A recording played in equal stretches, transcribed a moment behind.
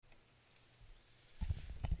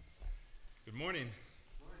Good morning.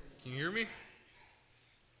 Can you hear me?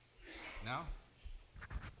 Now?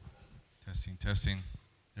 Testing, testing.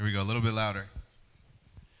 There we go, a little bit louder.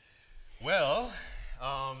 Well,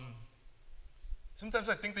 sometimes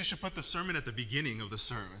I think they should put the sermon at the beginning of the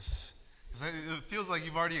service. Because it feels like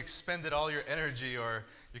you've already expended all your energy, or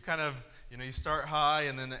you kind of, you start high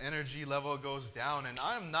and then the energy level goes down, and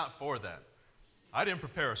I'm not for that. I didn't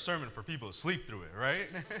prepare a sermon for people to sleep through it, right?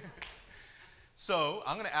 So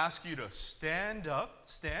I'm going to ask you to stand up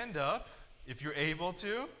if you're able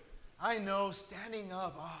to. I know standing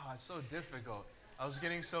up, it's so difficult. I was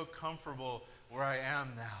getting so comfortable where I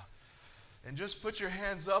am now. And just put your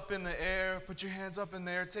hands up in the air,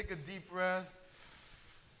 take a deep breath.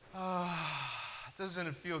 Doesn't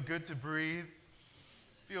it feel good to breathe?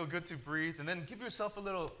 And then give yourself a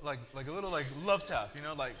little, like love tap,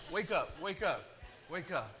 like wake up.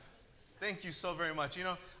 Thank you so very much.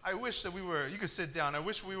 I wish that you could sit down. I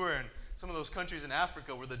wish we were in some of those countries in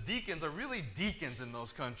Africa where the deacons are really deacons in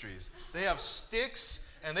those countries. They have sticks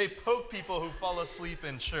and they poke people who fall asleep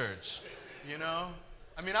in church,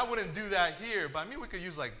 I wouldn't do that here, but we could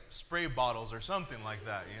use like spray bottles or something like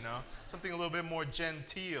that, Something a little bit more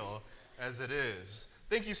genteel as it is.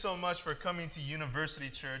 Thank you so much for coming to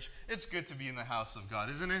University Church. It's good to be in the house of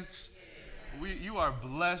God, isn't it? You are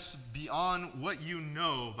blessed beyond what you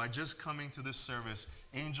know by just coming to this service.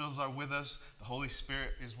 Angels are with us. The Holy Spirit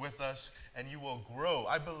is with us. And you will grow.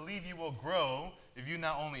 I believe you will grow if you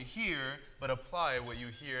not only hear, but apply what you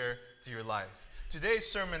hear to your life. Today's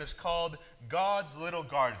sermon is called God's Little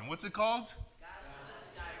Garden. What's it called?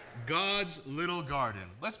 God's Little Garden.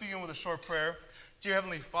 Let's begin with a short prayer. Dear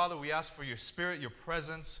Heavenly Father, we ask for your Spirit, your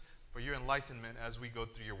presence, for your enlightenment as we go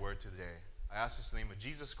through your word today. I ask this in the name of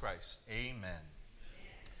Jesus Christ. Amen.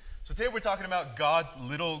 So today we're talking about God's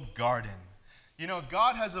little garden.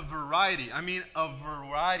 God has a variety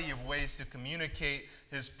of ways to communicate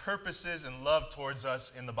his purposes and love towards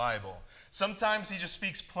us in the Bible. Sometimes he just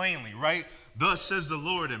speaks plainly, right? Thus says the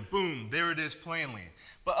Lord, and boom, there it is plainly.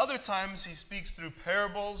 But other times he speaks through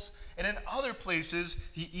parables, and in other places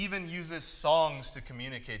he even uses songs to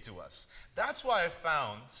communicate to us. That's why I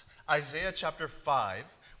found Isaiah chapter 5,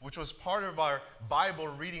 which was part of our Bible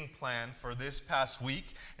reading plan for this past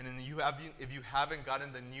week. And then if you haven't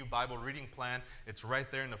gotten the new Bible reading plan, it's right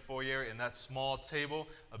there in the foyer in that small table,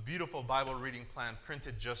 a beautiful Bible reading plan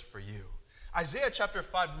printed just for you. Isaiah chapter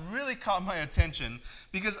 5 really caught my attention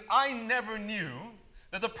because I never knew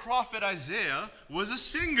that the prophet Isaiah was a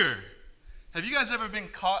singer. Have you guys ever been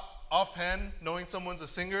caught offhand knowing someone's a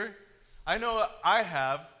singer? I know I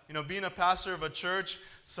have. Being a pastor of a church,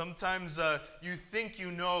 sometimes you think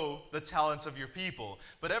you know the talents of your people.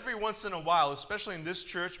 But every once in a while, especially in this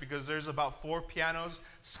church, because there's about 4 pianos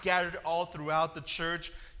scattered all throughout the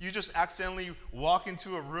church, you just accidentally walk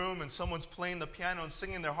into a room and someone's playing the piano and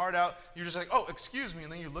singing their heart out. You're just like, oh, excuse me.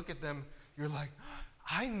 And then you look at them, you're like,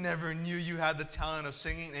 I never knew you had the talent of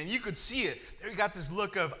singing. And you could see it. There you got this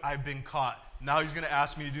look of, I've been caught. Now he's going to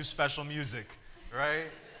ask me to do special music, right?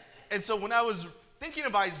 And so when I was thinking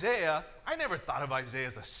of Isaiah, I never thought of Isaiah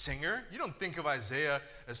as a singer. You don't think of Isaiah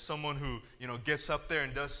as someone who, gets up there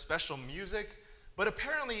and does special music. But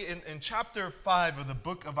apparently in chapter 5 of the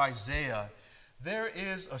book of Isaiah, there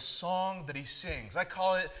is a song that he sings. I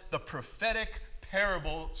call it the prophetic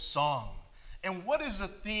parable song. And what is the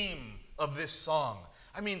theme of this song?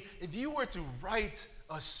 If you were to write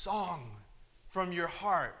a song from your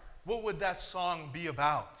heart, what would that song be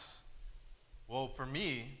about? Well, for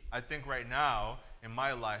me, I think right now, in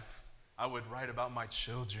my life, I would write about my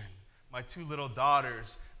children, my 2 little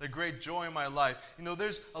daughters, the great joy in my life.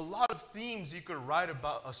 There's a lot of themes you could write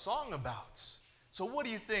about a song about. So what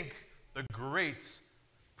do you think the great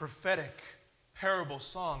prophetic parable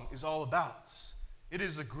song is all about? It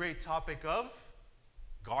is the great topic of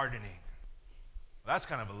gardening. Well, that's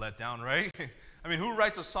kind of a letdown, right? Who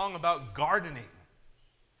writes a song about gardening?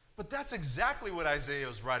 But that's exactly what Isaiah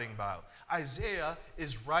is writing about. Isaiah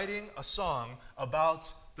is writing a song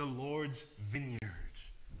about the Lord's vineyard.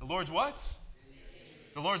 The Lord's what?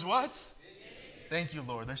 Vineyard. The Lord's what? Vineyard. Thank you,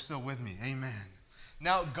 Lord. They're still with me. Amen.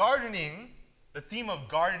 Now, gardening, the theme of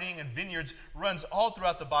gardening and vineyards runs all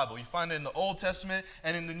throughout the Bible. You find it in the Old Testament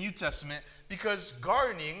and in the New Testament because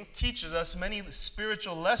gardening teaches us many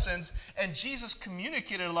spiritual lessons, and Jesus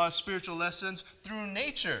communicated a lot of spiritual lessons through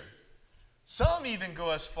nature. Some even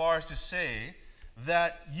go as far as to say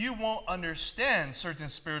that you won't understand certain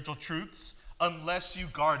spiritual truths unless you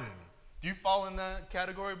garden. Do you fall in that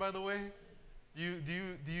category, by the way? Do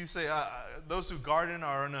you say those who garden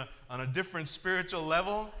are on a different spiritual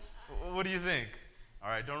level? What do you think? All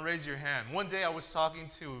right, don't raise your hand. One day I was talking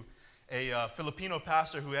to a Filipino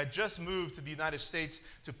pastor who had just moved to the United States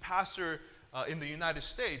to pastor in the United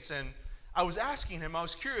States. And I was asking him, I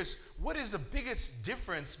was curious, what is the biggest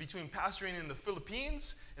difference between pastoring in the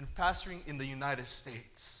Philippines and pastoring in the United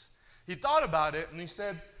States? He thought about it and he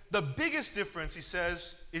said, the biggest difference, he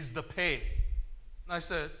says, is the pay. And I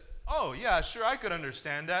said, oh, yeah, sure, I could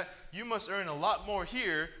understand that. You must earn a lot more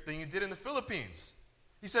here than you did in the Philippines.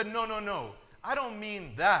 He said, no, I don't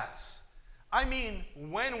mean that. I mean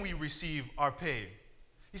when we receive our pay.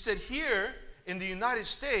 He said, here in the United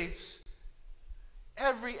States,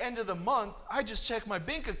 every end of the month, I just check my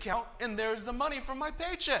bank account and there's the money from my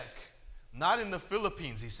paycheck. Not in the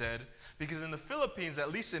Philippines, he said, because in the Philippines,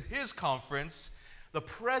 at least in his conference, the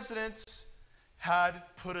president had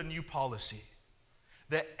put a new policy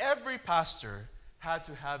that every pastor had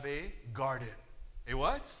to have a garden. A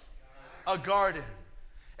what? A garden.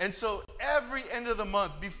 And so every end of the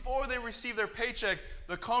month, before they received their paycheck,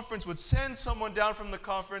 the conference would send someone down from the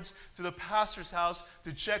conference to the pastor's house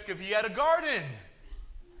to check if he had a garden.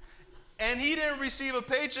 And he didn't receive a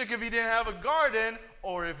paycheck if he didn't have a garden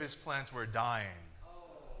or if his plants were dying.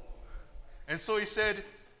 And so he said,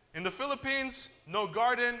 in the Philippines, no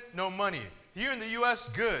garden, no money. Here in the U.S.,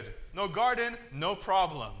 good. No garden, no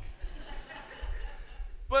problem.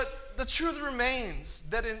 But the truth remains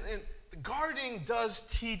that gardening does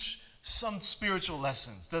teach some spiritual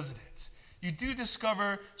lessons, doesn't it? You do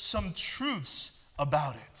discover some truths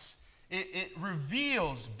about it. It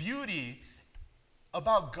reveals beauty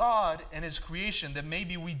about God and His creation that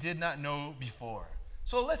maybe we did not know before.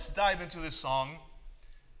 So let's dive into this song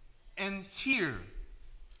and hear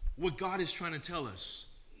what God is trying to tell us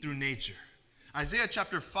through nature. Isaiah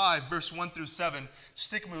chapter 5, verse 1 through 7.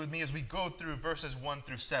 Stick with me as we go through verses 1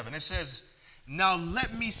 through 7. It says, now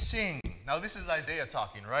let me sing. Now this is Isaiah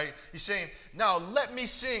talking, right? He's saying, now let me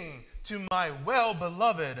sing to my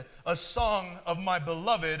well-beloved a song of my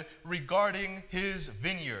beloved regarding his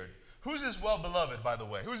vineyard. Who's his well-beloved, by the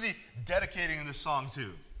way? Who's he dedicating this song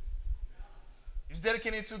to? He's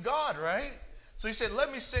dedicating it to God, right? So he said,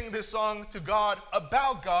 let me sing this song to God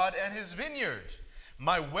about God and his vineyard.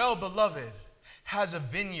 My well-beloved has a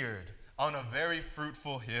vineyard on a very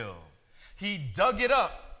fruitful hill. He dug it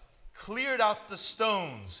up, cleared out the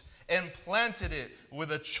stones, and planted it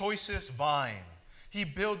with a choicest vine. He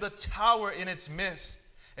built a tower in its midst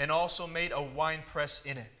and also made a winepress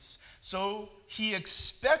in it. So he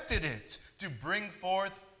expected it to bring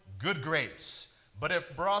forth good grapes, but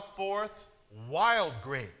it brought forth wild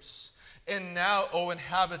grapes. And now, O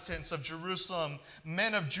inhabitants of Jerusalem,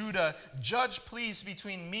 men of Judah, judge please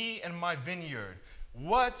between me and my vineyard.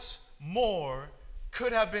 What more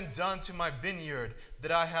could have been done to my vineyard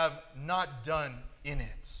that I have not done in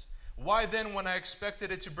it? Why then, when I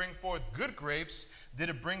expected it to bring forth good grapes, did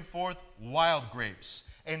it bring forth wild grapes?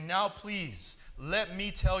 And now please, let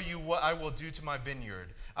me tell you what I will do to my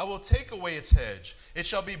vineyard. I will take away its hedge. It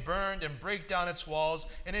shall be burned and break down its walls,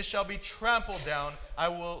 and it shall be trampled down. I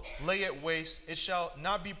will lay it waste. It shall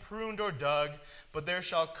not be pruned or dug, but there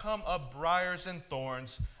shall come up briars and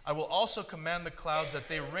thorns. I will also command the clouds that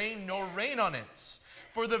they rain no rain on it.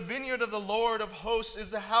 For the vineyard of the Lord of hosts is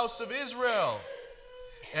the house of Israel,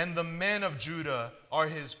 and the men of Judah are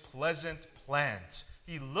his pleasant plant.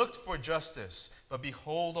 He looked for justice, but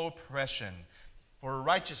behold oppression, for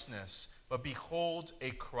righteousness, but behold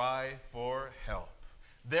a cry for help.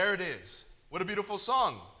 There it is. What a beautiful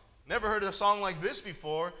song. Never heard a song like this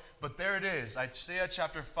before, but there it is. Isaiah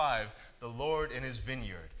chapter 5, the Lord in his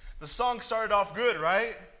vineyard. The song started off good,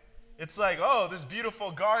 right? It's like, oh, this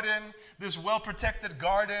beautiful garden, this well-protected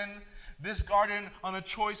garden, this garden on a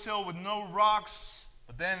choice hill with no rocks.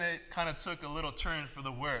 But then it kind of took a little turn for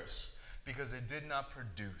the worse because it did not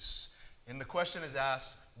produce. And the question is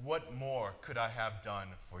asked, what more could I have done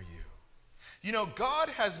for you? You know, God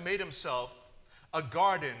has made himself a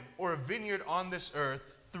garden or a vineyard on this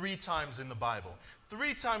earth 3 times in the Bible.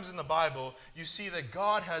 3 times in the Bible, you see that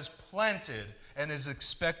God has planted and has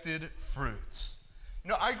expected fruits. You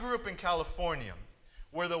know, I grew up in California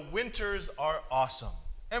where the winters are awesome.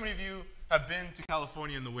 How many of you have been to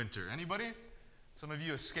California in the winter? Anybody? Some of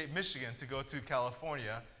you escaped Michigan to go to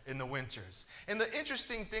California in the winters. And the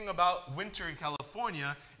interesting thing about winter in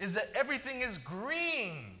California is that everything is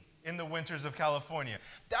green in the winters of California.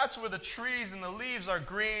 That's where the trees and the leaves are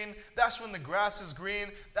green. That's when the grass is green.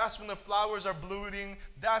 That's when the flowers are blooming.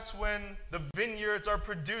 That's when the vineyards are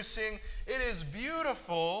producing. It is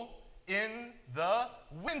beautiful in the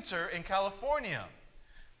winter in California.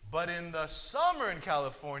 But in the summer in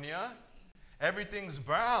California, everything's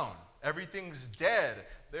brown. Everything's dead.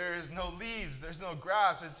 There is no leaves. There's no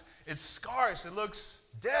grass. It's scarce. It looks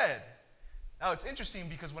dead. Now, it's interesting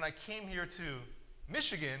because when I came here to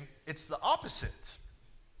Michigan, it's the opposite.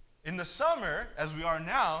 In the summer, as we are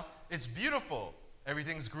now, it's beautiful.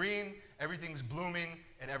 Everything's green, everything's blooming,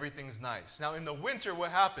 and everything's nice. Now, in the winter,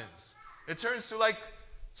 what happens? It turns to like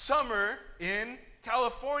summer in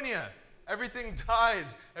California. Everything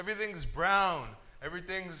dies, everything's brown,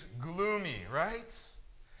 everything's gloomy, right?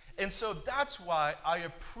 And so that's why I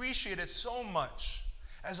appreciate it so much.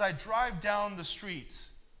 As I drive down the street,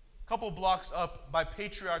 a couple blocks up by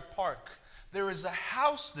Patriarch Park, there is a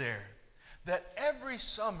house there that every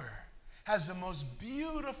summer has the most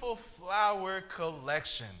beautiful flower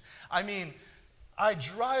collection. I mean, I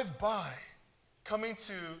drive by coming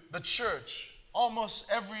to the church almost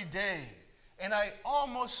every day, and I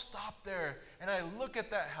almost stop there and I look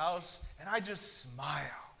at that house and I just smile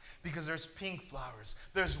because there's pink flowers,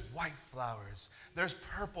 there's white flowers, there's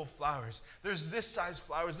purple flowers, there's this size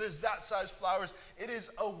flowers, there's that size flowers. It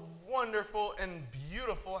is a wonderful and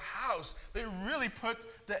beautiful house. They really put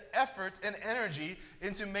the effort and energy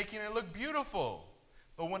into making it look beautiful.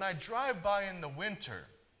 But when I drive by in the winter,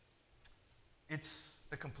 it's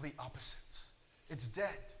the complete opposite. It's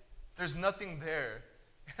dead. There's nothing there,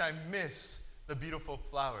 and I miss the beautiful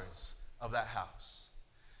flowers of that house.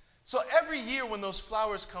 So every year when those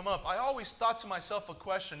flowers come up, I always thought to myself a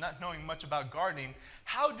question, not knowing much about gardening: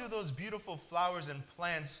 how do those beautiful flowers and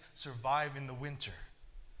plants survive in the winter?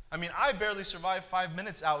 I mean, I barely survive 5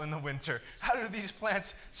 minutes out in the winter. How do these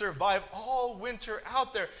plants survive all winter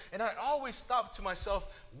out there? And I always thought to myself,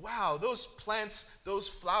 wow, those plants, those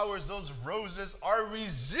flowers, those roses are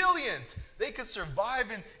resilient. They could survive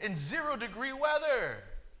in 0-degree weather.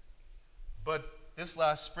 But this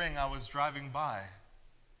last spring, I was driving by,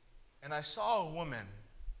 and I saw a woman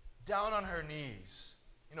down on her knees,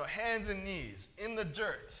 hands and knees, in the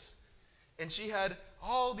dirt. And she had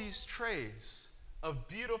all these trays of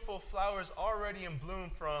beautiful flowers already in bloom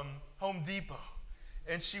from Home Depot.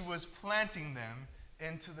 And she was planting them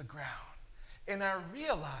into the ground. And I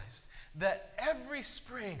realized that every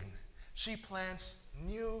spring she plants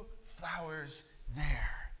new flowers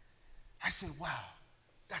there. I said, wow,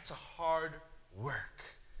 that's a hard work,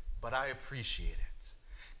 but I appreciate it.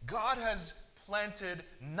 God has planted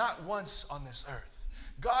not once on this earth.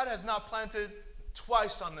 God has not planted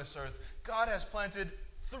twice on this earth. God has planted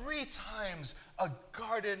 3 times a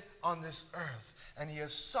garden on this earth, and he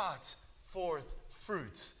has sought forth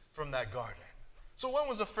fruits from that garden. So when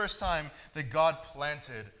was the first time that God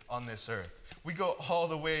planted on this earth? We go all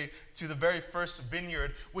the way to the very first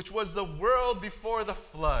vineyard, which was the world before the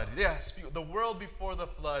flood. Yes, the world before the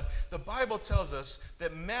flood. The Bible tells us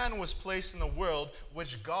that man was placed in the world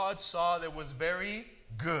which God saw that was very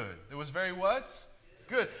good. It was very what?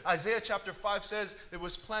 Good. Isaiah chapter 5 says it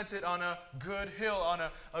was planted on a good hill, on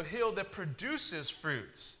a hill that produces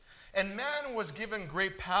fruits. And man was given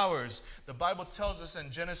great powers. The Bible tells us in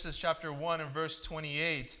Genesis chapter 1 and verse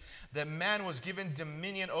 28 that man was given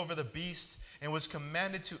dominion over the beast and was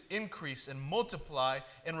commanded to increase and multiply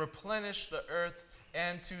and replenish the earth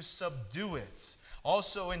and to subdue it.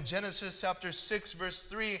 Also in Genesis chapter 6 verse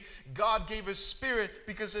 3, God gave his spirit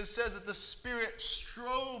because it says that the spirit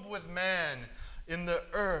strove with man in the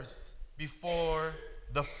earth before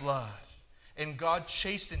the flood. And God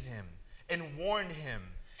chastened him and warned him,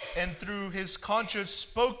 and through his conscience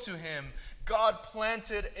spoke to him. God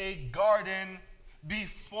planted a garden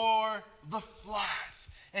before the flood,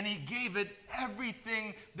 and he gave it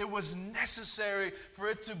everything that was necessary for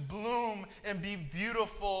it to bloom and be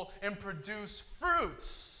beautiful and produce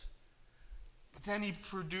fruits. But then he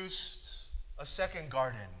produced a second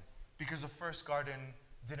garden because the first garden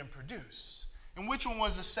didn't produce. And which one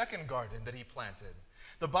was the second garden that he planted?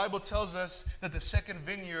 The Bible tells us that the second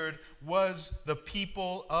vineyard was the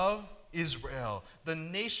people of Israel. The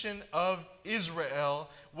nation of Israel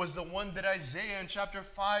was the one that Isaiah in chapter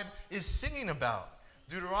 5 is singing about.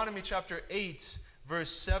 Deuteronomy chapter 8,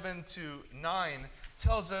 verse 7 to 9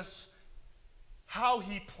 tells us how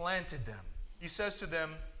he planted them. He says to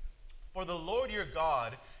them, "For the Lord your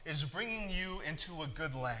God is bringing you into a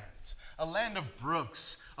good land, a land of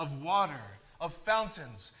brooks, of water, of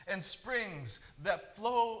fountains and springs that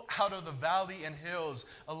flow out of the valley and hills,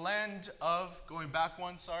 a land of," going back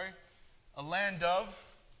one, sorry, "a land of,"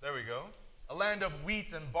 there we go, "a land of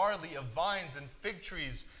wheat and barley, of vines and fig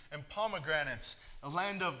trees and pomegranates, a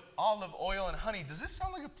land of olive oil and honey." Does this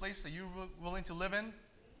sound like a place that you're willing to live in?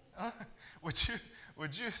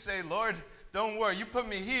 Would you say, "Lord, don't worry, you put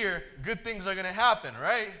me here, good things are going to happen,"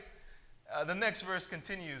 right? The next verse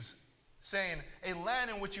continues, saying, "A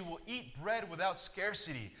land in which you will eat bread without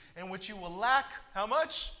scarcity, in which you will lack," how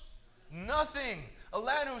much? Nothing. A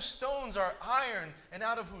land whose stones are iron and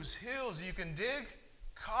out of whose hills you can dig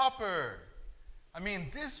copper. I mean,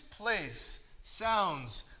 this place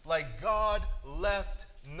sounds like God left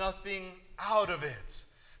nothing out of it.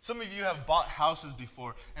 Some of you have bought houses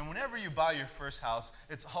before, and whenever you buy your first house,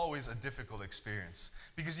 it's always a difficult experience.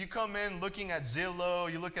 Because you come in looking at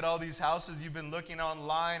Zillow, you look at all these houses you've been looking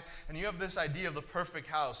online, and you have this idea of the perfect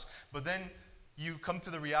house. But then you come to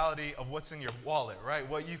the reality of what's in your wallet, right?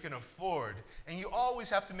 What you can afford. And you always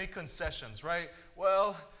have to make concessions, right?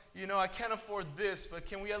 Well, you know, I can't afford this, but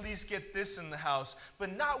can we at least get this in the house?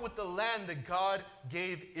 But not with the land that God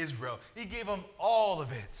gave Israel. He gave them all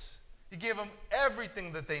of it. He gave them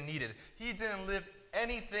everything that they needed. He didn't leave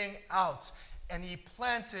anything out. And he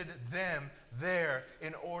planted them there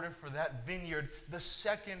in order for that vineyard, the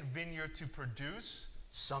second vineyard, to produce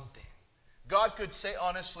something. God could say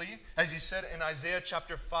honestly, as he said in Isaiah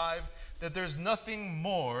chapter 5, that there's nothing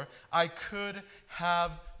more I could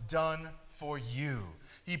have done for you.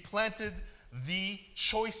 He planted the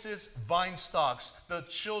choicest vine stocks, the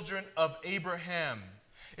children of Abraham.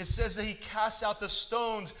 It says that he cast out the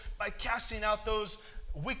stones by casting out those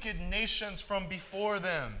wicked nations from before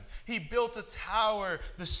them. He built a tower,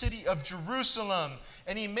 the city of Jerusalem,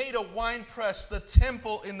 and he made a winepress, the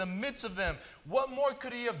temple, in the midst of them. What more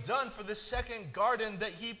could he have done for the second garden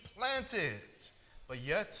that he planted? But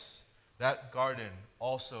yet, that garden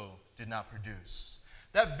also did not produce.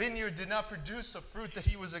 That vineyard did not produce a fruit that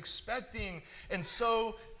he was expecting, and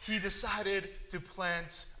so he decided to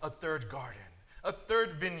plant a third garden, a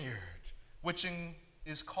third vineyard, which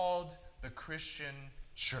is called the Christian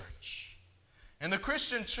church. And the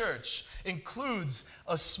Christian church includes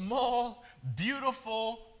a small,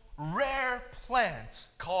 beautiful, rare plant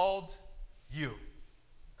called you.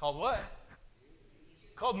 Called what?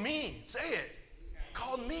 Called me. Say it.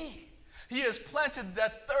 Called me. He has planted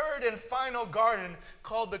that third and final garden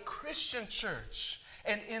called the Christian church.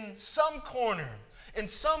 And in some corner, in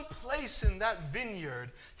some place in that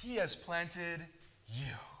vineyard, he has planted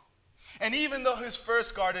you. And even though his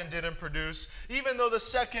first garden didn't produce, even though the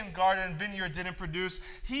second garden vineyard didn't produce,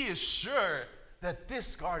 he is sure that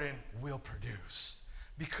this garden will produce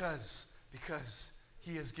because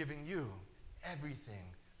he has given you everything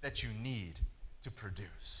that you need to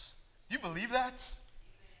produce. Do you believe that?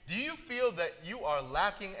 Do you feel that you are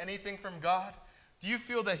lacking anything from God? Do you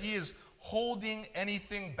feel that he is holding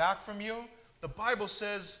anything back from you? The Bible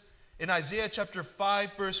says in Isaiah chapter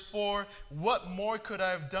 5, verse 4, what more could I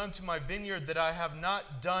have done to my vineyard that I have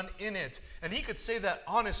not done in it? And he could say that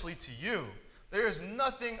honestly to you. There is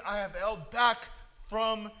nothing I have held back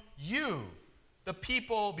from you. The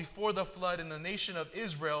people before the flood in the nation of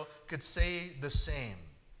Israel could say the same.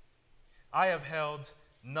 I have held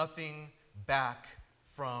nothing back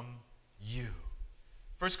from you.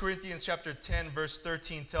 1 Corinthians chapter 10, verse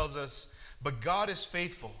 13 tells us, but God is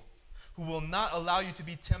faithful, who will not allow you to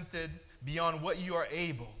be tempted beyond what you are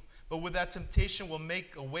able, but with that temptation will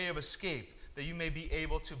make a way of escape, that you may be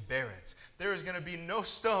able to bear it. There is going to be no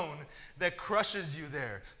stone that crushes you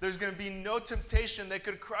there. There's going to be no temptation that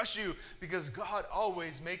could crush you, because God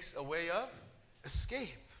always makes a way of escape.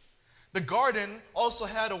 The garden also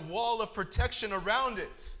had a wall of protection around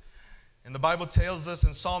it. And the Bible tells us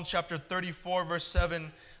in Psalm chapter 34, verse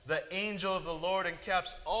 7, the angel of the Lord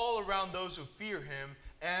encamps all around those who fear him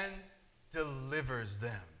and delivers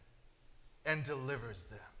them. And delivers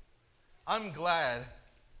them. I'm glad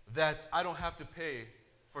that I don't have to pay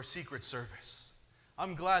for Secret Service.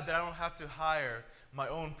 I'm glad that I don't have to hire my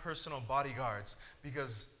own personal bodyguards,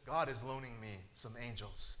 because God is loaning me some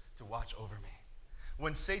angels to watch over me.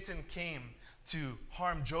 When Satan came to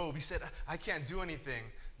harm Job, he said, I can't do anything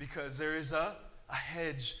because there is a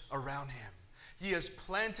hedge around him. He has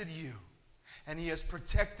planted you and he has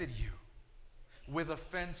protected you with a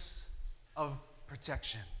fence of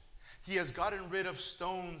protection. He has gotten rid of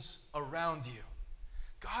stones around you.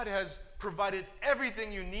 God has provided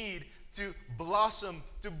everything you need to blossom,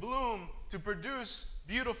 to bloom, to produce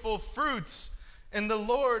beautiful fruits. And the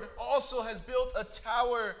Lord also has built a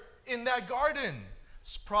tower in that garden.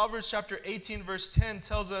 Proverbs chapter 18, verse 10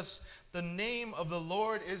 tells us, the name of the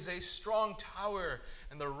Lord is a strong tower,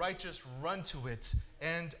 and the righteous run to it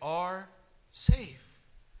and are safe.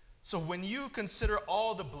 So when you consider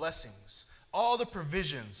all the blessings, all the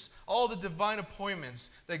provisions, all the divine appointments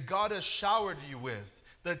that God has showered you with,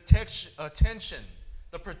 the attention,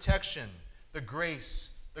 the protection, the grace,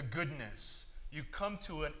 the goodness, you come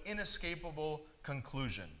to an inescapable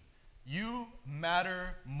conclusion. You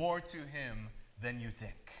matter more to him than you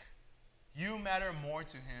think. You matter more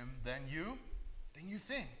to him than you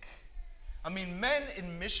think. I mean, men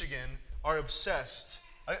in Michigan are obsessed.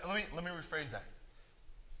 Let me rephrase that.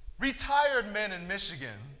 Retired men in Michigan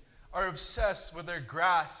are obsessed with their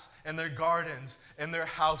grass and their gardens and their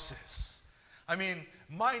houses. I mean,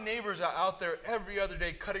 my neighbors are out there every other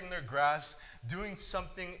day cutting their grass, doing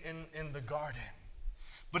something in the garden.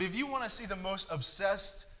 But if you want to see the most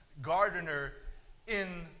obsessed gardener in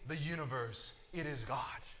the universe, it is God.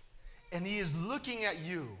 And He is looking at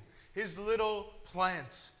you, His little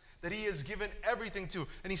plants that He has given everything to.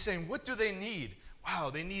 And He's saying, what do they need?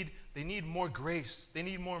 Wow, they need more grace. They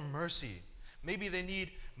need more mercy. Maybe they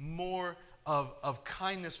need more of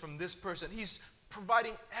kindness from this person. He's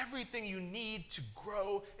providing everything you need to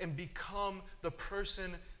grow and become the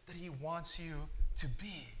person that He wants you to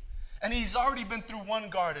be. And He's already been through one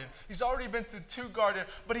garden. He's already been through two gardens.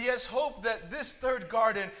 But He has hope that this third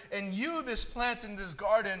garden and you, this plant in this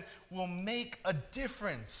garden, will make a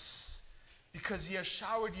difference. Because He has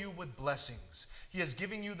showered you with blessings. He has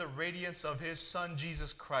given you the radiance of His Son,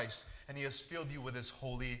 Jesus Christ. And He has filled you with His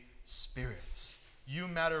Holy Spirit. You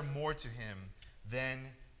matter more to Him than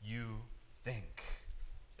you think.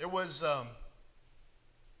 There was,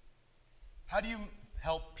 how do you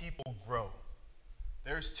help people grow?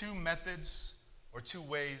 There's two methods, or two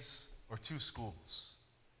ways, or two schools.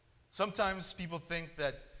 Sometimes people think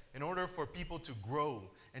that in order for people to grow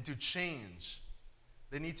and to change,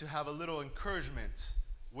 they need to have a little encouragement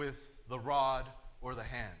with the rod or the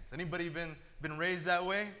hand. Anybody been raised that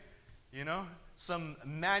way? You know, some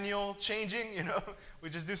manual changing, you know, we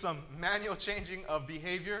just do some manual changing of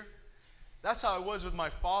behavior. That's how it was with my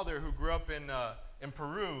father, who grew up in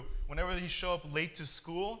Peru. Whenever he showed up late to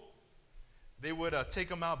school, they would take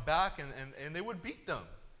him out back and they would beat them.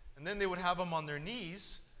 And then they would have them on their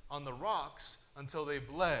knees on the rocks until they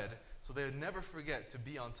bled, so they would never forget to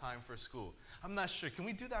be on time for school. I'm not sure. Can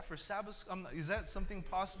we do that for Sabbath? Is that something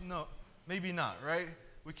possible? No, maybe not, right?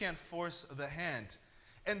 We can't force the hand.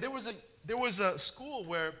 And there was a school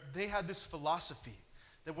where they had this philosophy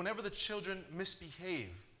that whenever the children misbehave,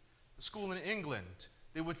 the school in England,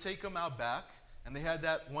 they would take them out back, and they had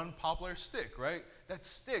that one poplar stick, right? That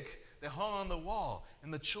stick that hung on the wall,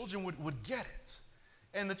 and the children would get it.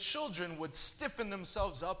 And the children would stiffen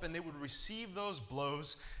themselves up, and they would receive those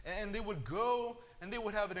blows, and they would go, and they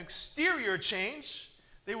would have an exterior change.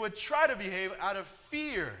 They would try to behave out of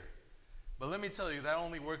fear. But let me tell you, that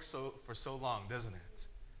only works for so long, doesn't it?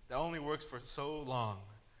 That only works for so long.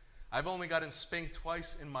 I've only gotten spanked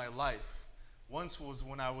twice in my life. Once was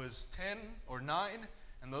when I was 10 or 9,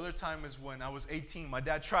 and the other time is when I was 18. My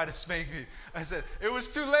dad tried to spank me. I said, it was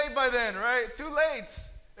too late by then, right? Too late.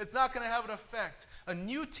 It's not going to have an effect. A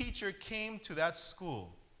new teacher came to that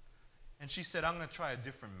school, and she said, I'm going to try a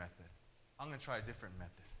different method. I'm going to try a different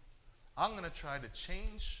method. I'm going to try to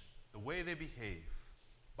change the way they behave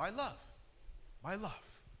by love. By love.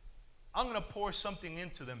 I'm going to pour something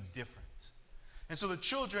into them different. And so the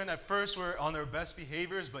children at first were on their best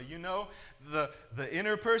behaviors, but you know, the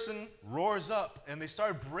inner person roars up, and they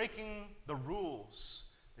start breaking the rules.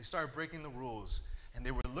 They start breaking the rules. And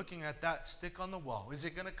they were looking at that stick on the wall. Is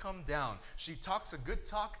it going to come down? She talks a good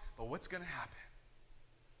talk, but what's going to happen?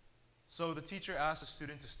 So the teacher asked the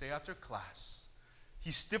student to stay after class.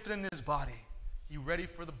 He stiffened his body. He ready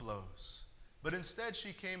for the blows. But instead,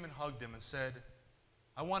 she came and hugged him and said,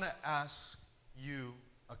 I want to ask you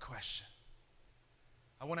a question.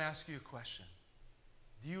 I want to ask you a question.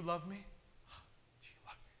 Do you love me? Do you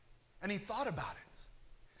love me? And he thought about it.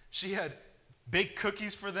 She had baked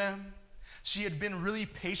cookies for them. She had been really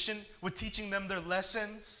patient with teaching them their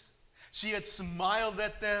lessons. She had smiled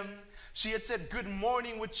at them. She had said good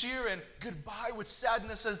morning with cheer and goodbye with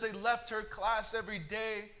sadness as they left her class every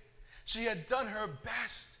day. She had done her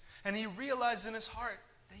best. And he realized in his heart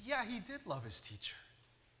that, yeah, he did love his teacher.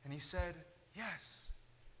 And he said, yes.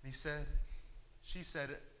 And she said,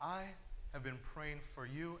 I have been praying for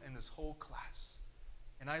you and this whole class.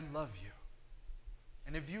 And I love you.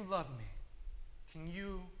 And if you love me, can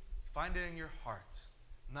you find it in your heart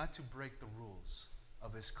not to break the rules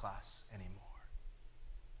of this class anymore?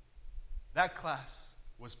 That class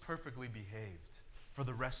was perfectly behaved for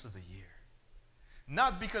the rest of the year.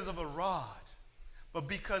 Not because of a rod, but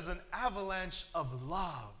because an avalanche of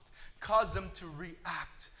love caused them to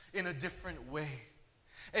react in a different way.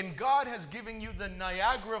 And God has given you the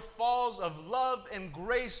Niagara Falls of love and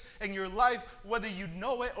grace in your life, whether you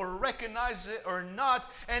know it or recognize it or not,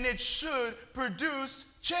 and it should produce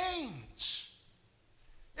change.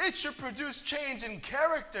 It should produce change in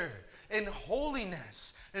character, in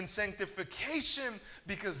holiness, in sanctification,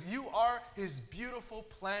 because you are His beautiful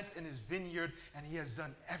plant in His vineyard, and He has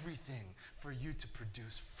done everything for you to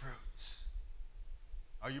produce fruits.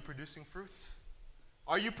 Are you producing fruits?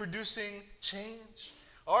 Are you producing change?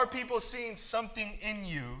 Are people seeing something in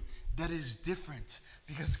you that is different?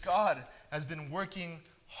 Because God has been working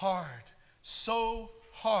hard, so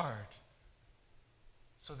hard,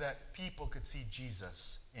 so that people could see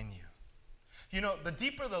Jesus in you. You know, the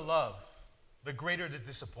deeper the love, the greater the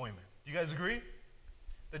disappointment. Do you guys agree?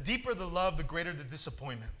 The deeper the love, the greater the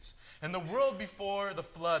disappointments. And the world before the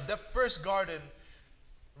flood, that first garden,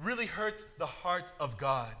 really hurt the heart of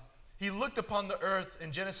God. He looked upon the earth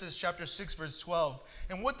in Genesis chapter 6, verse 12.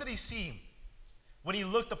 And what did he see? When he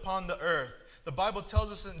looked upon the earth, the Bible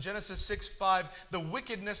tells us in Genesis 6:5, the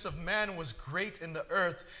wickedness of man was great in the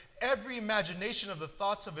earth. Every imagination of the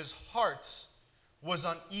thoughts of his heart was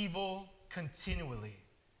on evil continually.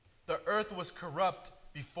 The earth was corrupt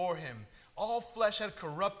before him. All flesh had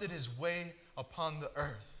corrupted his way upon the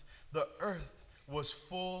earth. The earth was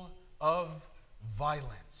full of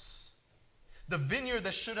violence. The vineyard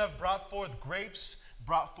that should have brought forth grapes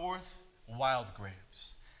brought forth wild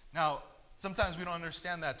grapes. Now, sometimes we don't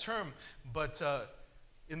understand that term, but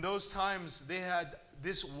in those times they had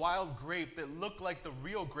this wild grape that looked like the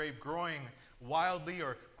real grape growing wildly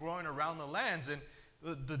or growing around the lands. And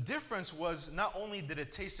the difference was not only did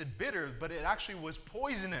it tasted bitter, but it actually was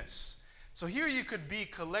poisonous. So here you could be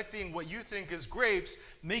collecting what you think is grapes,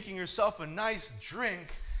 making yourself a nice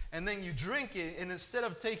drink, and then you drink it, and instead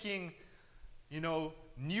of taking,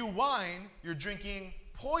 new wine, you're drinking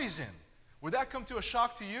poison. Would that come to a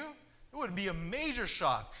shock to you? It would be a major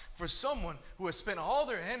shock for someone who has spent all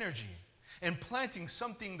their energy in planting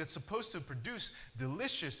something that's supposed to produce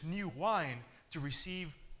delicious new wine to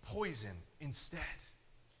receive poison instead.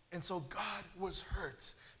 And so God was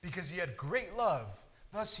hurt because he had great love.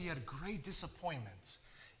 Thus, he had great disappointment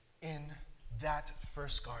in that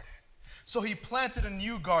first garden. So he planted a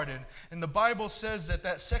new garden, and the Bible says that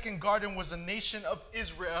that second garden was a nation of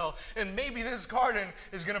Israel. And maybe this garden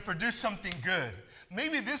is going to produce something good.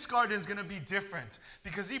 Maybe this garden is going to be different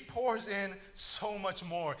because he pours in so much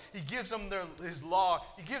more. He gives them his law.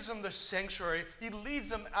 He gives them their sanctuary. He leads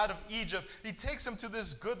them out of Egypt. He takes them to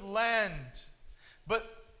this good land.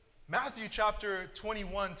 But Matthew chapter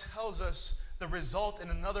 21 tells us the result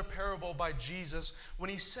in another parable by Jesus when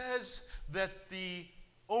he says that the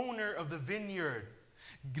owner of the vineyard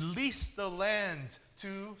leased the land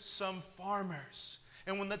to some farmers.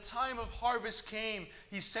 And when the time of harvest came,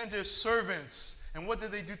 he sent his servants. And what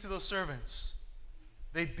did they do to those servants?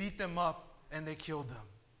 They beat them up and they killed them.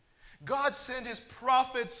 God sent his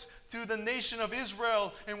prophets to the nation of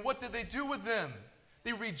Israel. And what did they do with them?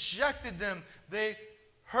 They rejected them. They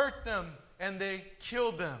hurt them and they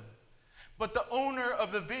killed them. But the owner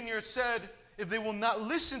of the vineyard said, if they will not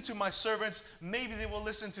listen to my servants, maybe they will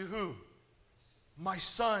listen to who? My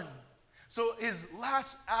son. So his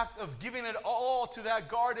last act of giving it all to that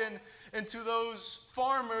garden and to those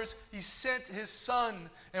farmers, he sent his son.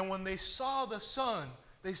 And when they saw the son,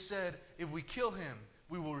 they said, if we kill him,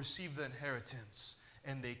 we will receive the inheritance.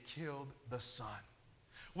 And they killed the son.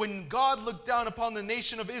 When God looked down upon the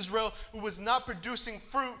nation of Israel who was not producing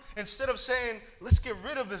fruit, instead of saying, let's get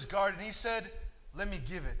rid of this garden, he said, let me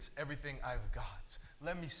give it everything I've got.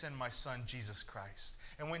 Let me send my son, Jesus Christ.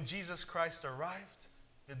 And when Jesus Christ arrived,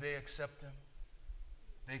 did they accept him?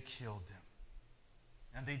 They killed him.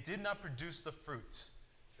 And they did not produce the fruit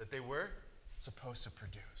that they were supposed to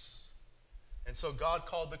produce. And so God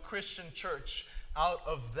called the Christian church out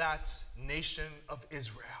of that nation of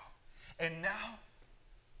Israel. And now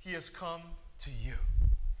he has come to you.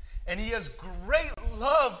 And he has great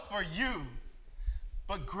love for you.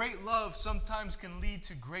 But great love sometimes can lead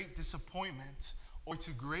to great disappointment or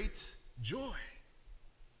to great joy.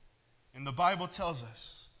 And the Bible tells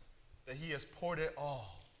us that he has poured it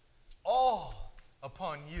all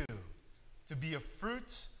upon you to be a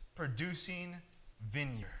fruit-producing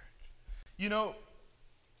vineyard. You know,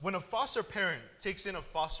 when a foster parent takes in a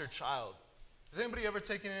foster child, has anybody ever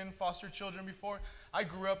taken in foster children before? I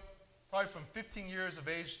grew up probably from 15 years of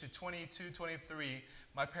age to 22, 23.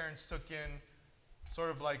 My parents took in sort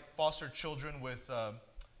of like foster children with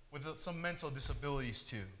some mental disabilities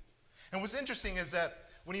too. And what's interesting is that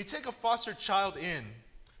when you take a foster child in,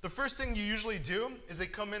 the first thing you usually do is they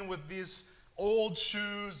come in with these old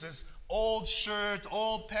shoes, this old shirt,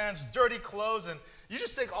 old pants, dirty clothes, and you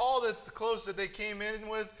just take all the clothes that they came in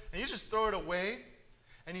with and you just throw it away,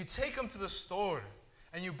 and you take them to the store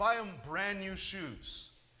and you buy them brand new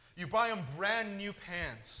shoes. You buy them brand new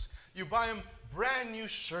pants. You buy them brand new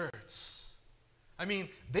shirts. I mean,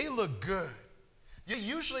 they look good. You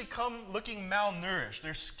usually come looking malnourished.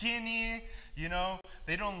 They're skinny,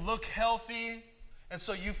 they don't look healthy. And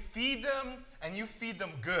so you feed them, and you feed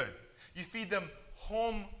them good. You feed them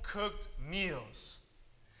home-cooked meals.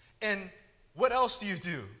 And What else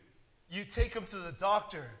do? You take them to the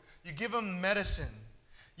doctor. You give them medicine.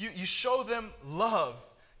 You show them love.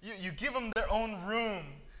 You give them their own room.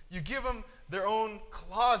 You give them their own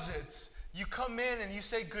closets. You come in and you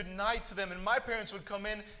say goodnight to them. And my parents would come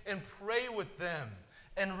in and pray with them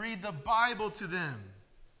and read the Bible to them.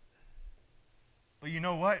 But you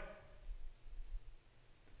know what?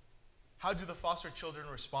 How do the foster children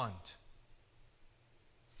respond?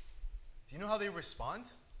 Do you know how they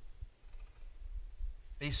respond?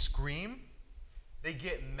 They scream. They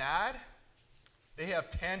get mad. They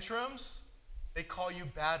have tantrums. They call you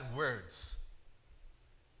bad words.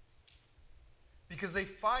 Because they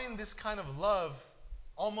find this kind of love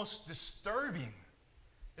almost disturbing.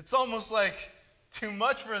 It's almost like too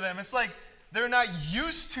much for them. It's like they're not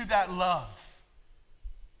used to that love.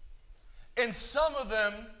 And some of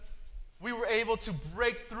them, we were able to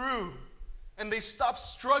break through. And they stopped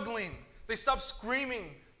struggling. They stopped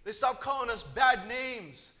screaming. They stopped calling us bad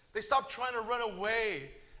names. They stopped trying to run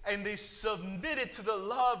away. And they submitted to the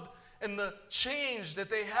love and the change that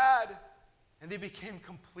they had. And they became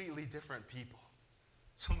completely different people.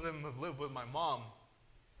 Some of them have lived with my mom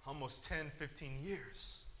almost 10, 15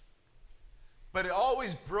 years. But it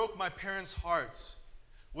always broke my parents' hearts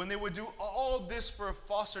when they would do all this for a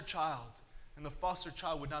foster child, and the foster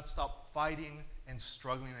child would not stop fighting and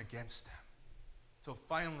struggling against them. So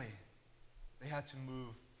finally, they had to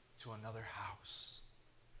move to another house.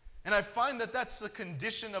 And I find that that's the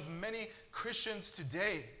condition of many Christians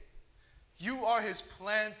today. You are his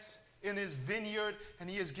plant in his vineyard, and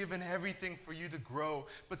he has given everything for you to grow.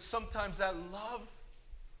 But sometimes that love,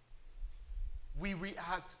 we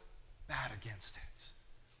react bad against it.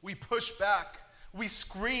 We push back, we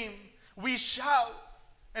scream, we shout,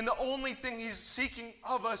 and the only thing he's seeking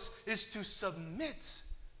of us is to submit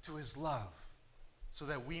to his love so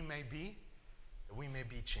that we may be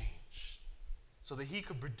changed, so that he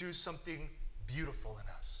could produce something beautiful in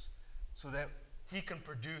us, so that he can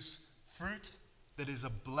produce fruit that is a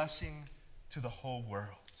blessing to the whole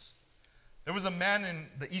world. There was a man in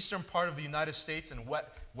the eastern part of the United States in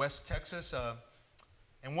West Texas,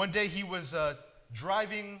 and one day he was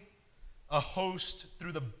driving a host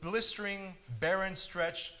through the blistering, barren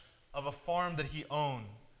stretch of a farm that he owned,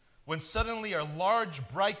 when suddenly a large,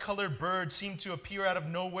 bright-colored bird seemed to appear out of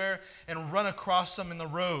nowhere and run across him in the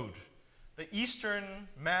road. The eastern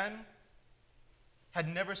man had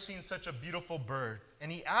never seen such a beautiful bird,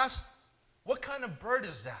 and he asked, "What kind of bird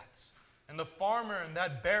is that?" And the farmer in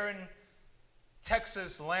that barren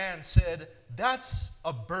Texas land said, "That's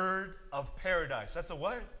a bird of paradise." That's a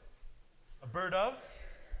what? A bird of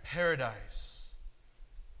paradise.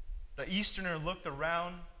 The Easterner looked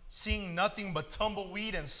around, seeing nothing but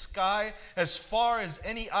tumbleweed and sky as far as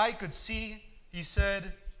any eye could see. He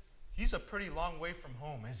said, "He's a pretty long way from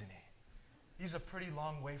home, isn't he? He's a pretty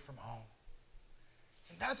long way from home."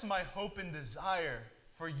 And that's my hope and desire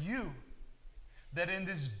for you, that in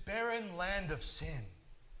this barren land of sin,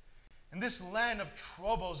 in this land of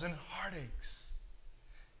troubles and heartaches,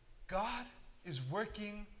 God is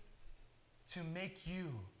working to make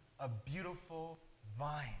you a beautiful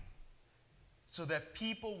vine, so that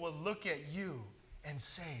people will look at you and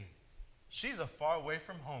say, "She's a far away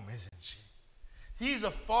from home, isn't she? He's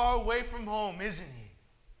a far away from home, isn't he?"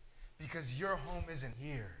 Because your home isn't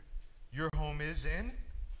here. Your home is in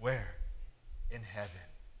where? In heaven.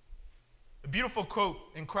 The beautiful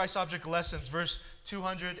quote in Christ Object Lessons, verse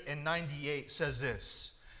 298, says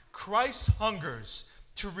this: "Christ hungers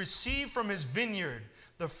to receive from his vineyard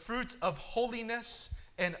the fruit of holiness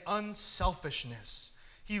and unselfishness.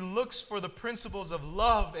 He looks for the principles of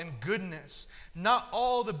love and goodness. Not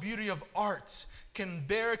all the beauty of art can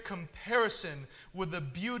bear comparison with the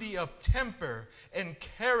beauty of temper and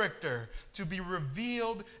character to be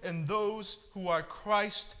revealed in those who are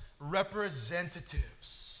Christ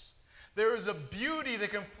representatives." There is a beauty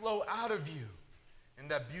that can flow out of you,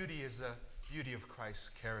 and that beauty is the beauty of Christ's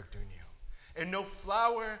character in you. And no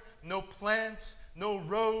flower, no plant, no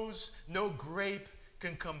rose, no grape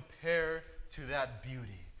can compare to that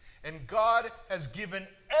beauty. And God has given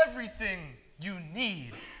everything you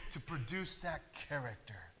need to produce that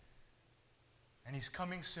character. And he's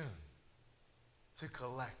coming soon to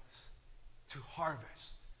collect, to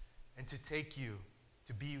harvest, and to take you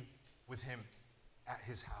to be with him at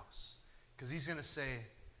his house. Because he's going to say,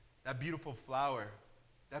 that beautiful flower,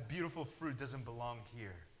 that beautiful fruit doesn't belong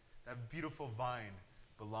here. That beautiful vine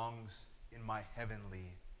belongs in my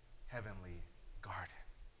heavenly garden.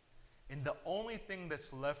 And the only thing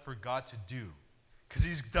that's left for God to do, because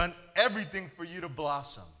he's done everything for you to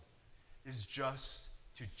blossom, is just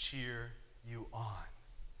to cheer you on.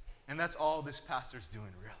 And that's all this pastor's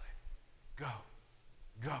doing, really. go,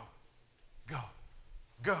 go, go,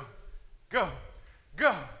 go, go,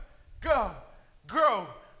 go, go, grow,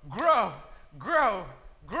 grow, grow,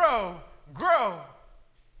 grow, grow.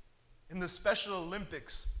 In the Special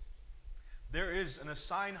Olympics, there is an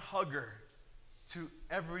assigned hugger to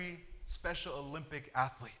every Special Olympic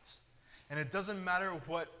athlete. And it doesn't matter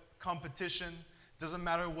what competition, doesn't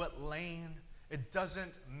matter what lane, it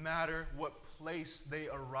doesn't matter what place they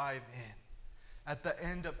arrive in. At the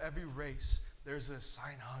end of every race, there's an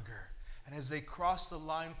assigned hugger. And as they cross the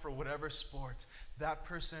line for whatever sport, that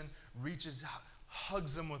person reaches out,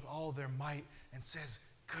 hugs them with all their might, and says,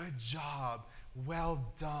 "Good job,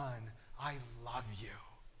 well done, I love you."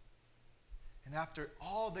 And after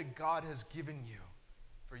all that God has given you,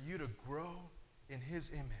 for you to grow in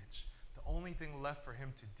His image, the only thing left for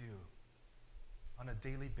Him to do on a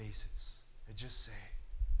daily basis is just say,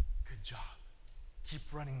 "Good job.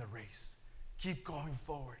 Keep running the race. Keep going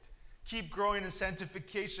forward. Keep growing in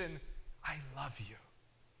sanctification. I love you.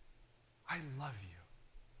 I love you.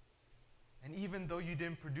 And even though you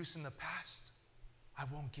didn't produce in the past, I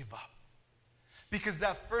won't give up." Because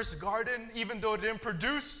that first garden, even though it didn't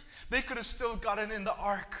produce, they could have still gotten in the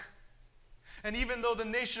ark. And even though the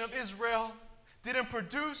nation of Israel didn't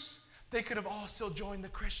produce, they could have all still joined the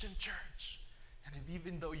Christian church. And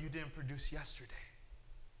even though you didn't produce yesterday,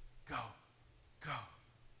 go, go,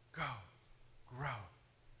 go, grow.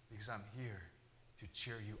 Because I'm here to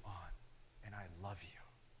cheer you on. And I love you.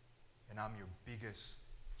 And I'm your biggest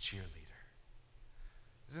cheerleader.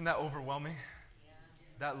 Isn't that overwhelming? Yeah.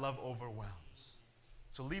 That love overwhelms.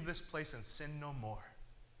 So leave this place and sin no more.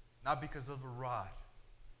 Not because of a rod,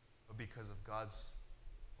 but because of God's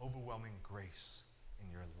overwhelming grace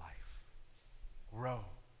in your life. Grow,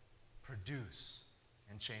 produce,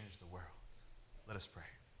 and change the world. Let us pray.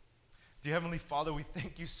 Dear Heavenly Father, we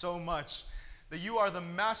thank you so much that you are the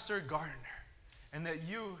master gardener and that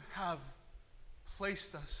you have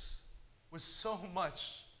placed us with so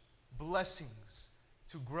much blessings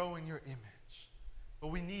to grow in your image. But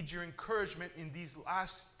we need your encouragement in these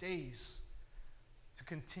last days to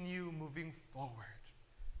continue moving forward.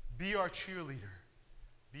 Be our cheerleader.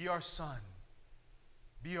 Be our sun.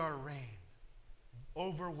 Be our rain.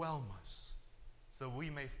 Overwhelm us so we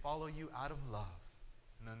may follow you out of love.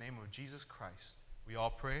 In the name of Jesus Christ, we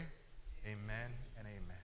all pray. Amen and amen.